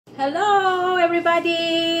Hello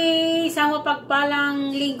everybody! Isang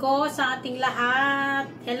mapagpalang linggo sa ating lahat.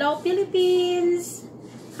 Hello Philippines!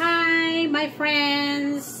 Hi my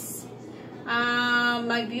friends,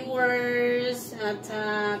 my viewers at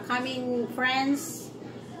coming friends,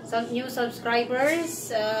 new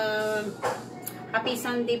subscribers. Happy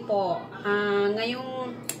Sunday po.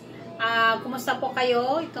 Ngayong kumusta po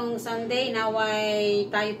kayo itong Sunday? Naway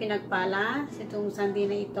tayo pinagpala sa itong Sunday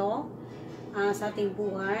na ito. Sa ating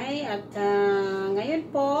buhay at ngayon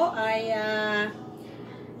po ay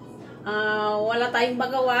wala tayong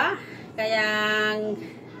magawa, kaya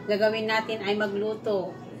gagawin natin ay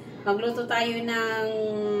magluto tayo ng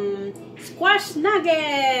squash nuggets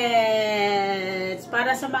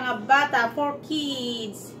para sa mga bata, for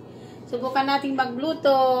kids. Subukan nating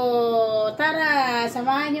magluto. Tara,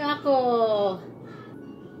 samahan niyo ako.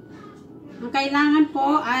 Ang kailangan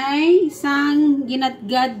po ay isang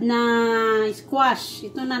ginadgad na squash.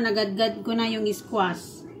 Ito na, nagadgad ko na yung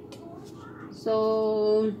squash. So,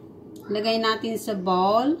 lagay natin sa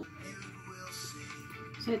bowl.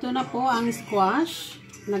 So, ito na po ang squash.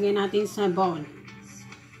 Lagay natin sa bowl.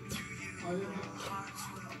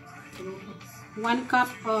 1 cup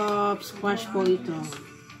of squash po ito.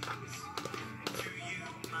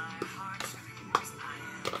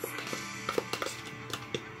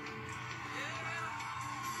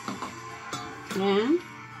 Yan.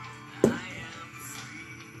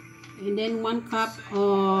 And then 1 cup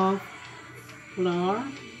of flour.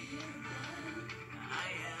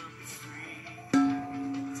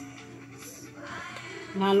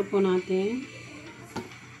 Lalo po natin.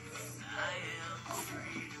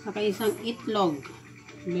 Saka isang itlog.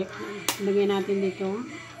 Lagay natin dito.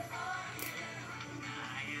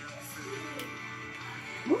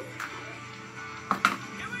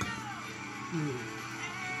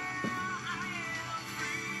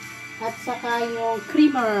 At saka yung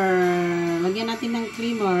creamer. Lagyan natin ng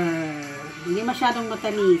creamer. Hindi masyadong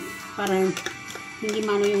matamis para hindi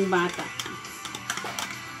mano yung bata.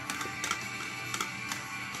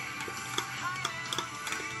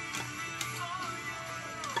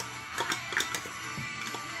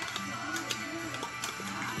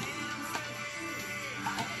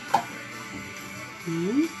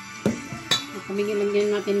 Lagyan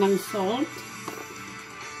natin ng salt.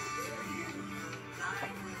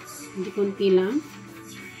 Hindi, konti lang.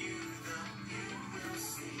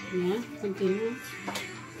 Yan, konti lang.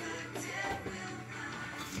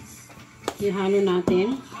 Ihalo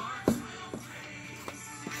natin.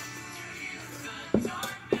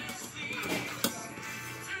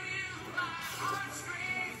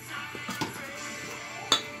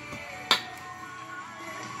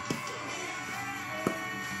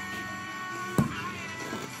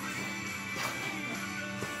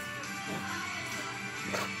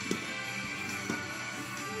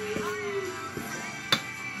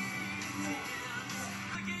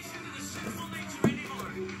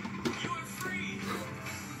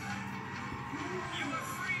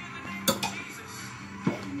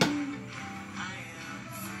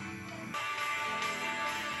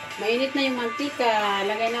 Mainit na yung mantika.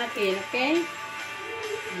 Lagay natin, okay?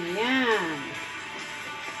 Ayan.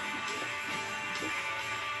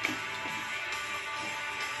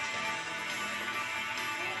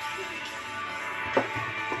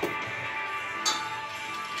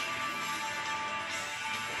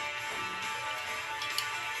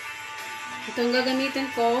 Ito ang gagamitin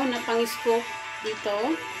ko na pang-scoop dito.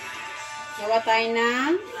 Gawa tayo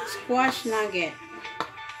ng squash nugget.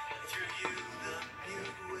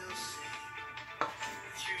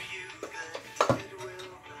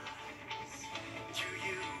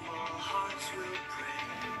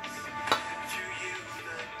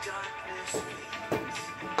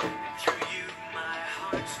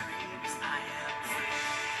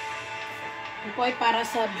 Ito ay para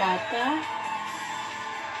sa bata.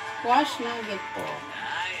 Squash nugget po.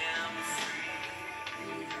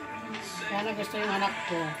 Sana gusto yung anak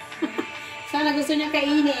ko. Sana gusto niya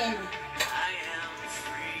kainin.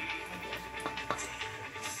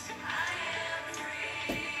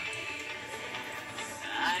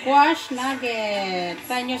 Squash nugget.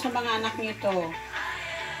 Try nyo sa mga anak nyo to.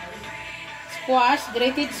 Squash,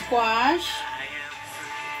 grated squash.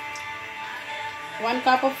 1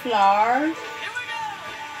 cup of flour.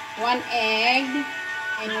 1 egg.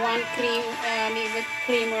 And 1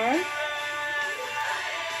 creamer.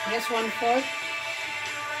 Just 1/4.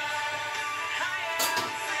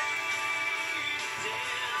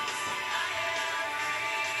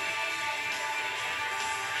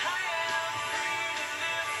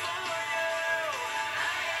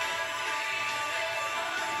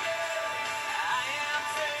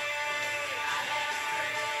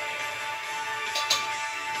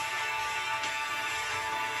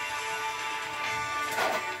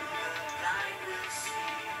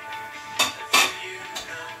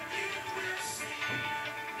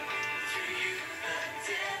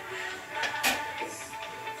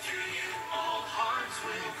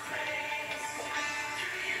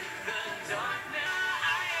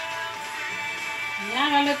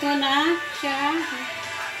 Ito na siya.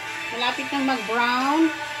 Malapit nang mag-brown.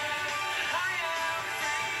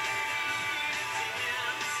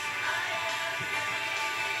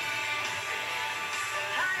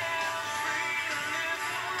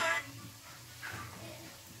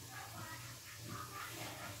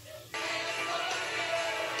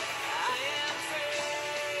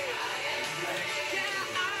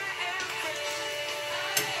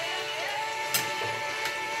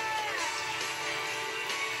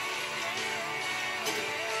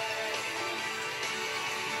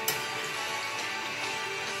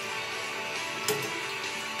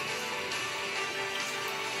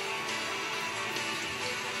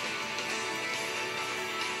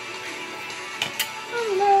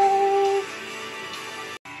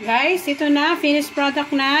 Guys, ito na. Finished product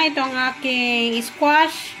na. Ito ang aking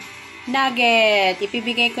squash nugget.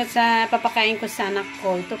 Ipibigay ko papakain ko sa anak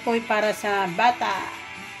ko. Ito po ay para sa bata.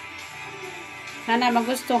 Sana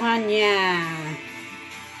magustuhan niya.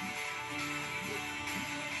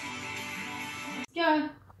 Diyan.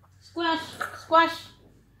 Squash. Squash.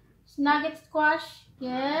 Nugget squash.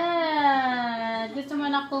 Yeah. Gusto mo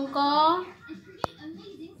na kung ko?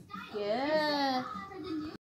 Yeah.